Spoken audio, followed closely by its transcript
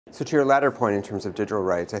So to your latter point in terms of digital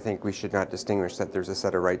rights, I think we should not distinguish that there's a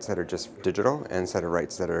set of rights that are just digital and a set of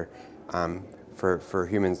rights that are for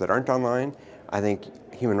humans that aren't online. I think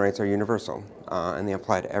human rights are universal and they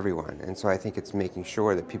apply to everyone. And so I think it's making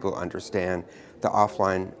sure that people understand the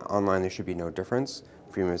offline, online there should be no difference.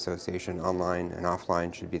 Freedom of association online and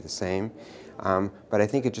offline should be the same. But I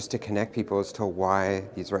think it's just to connect people as to why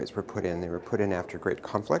these rights were put in. They were put in after great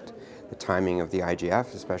conflict, the timing of the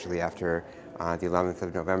IGF, especially after the 11th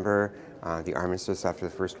of November, the armistice after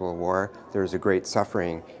the First World War. There was a great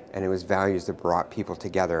suffering, and it was values that brought people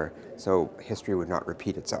together so history would not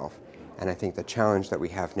repeat itself. And I think the challenge that we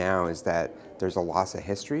have now is that there's a loss of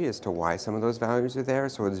history as to why some of those values are there,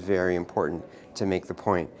 so it's very important to make the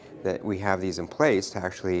point that we have these in place to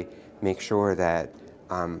actually make sure that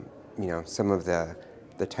some of the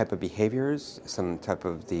type of behaviors, some type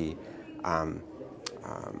of the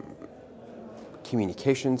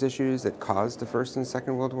communications issues that caused the First and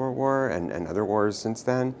Second World War and other wars since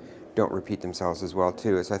then don't repeat themselves as well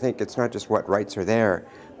too. So I think it's not just what rights are there,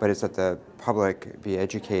 but it's that the public be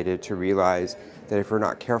educated to realize that if we're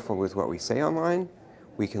not careful with what we say online,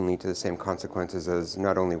 we can lead to the same consequences as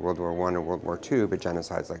not only World War I or World War II, but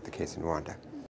genocides like the case in Rwanda.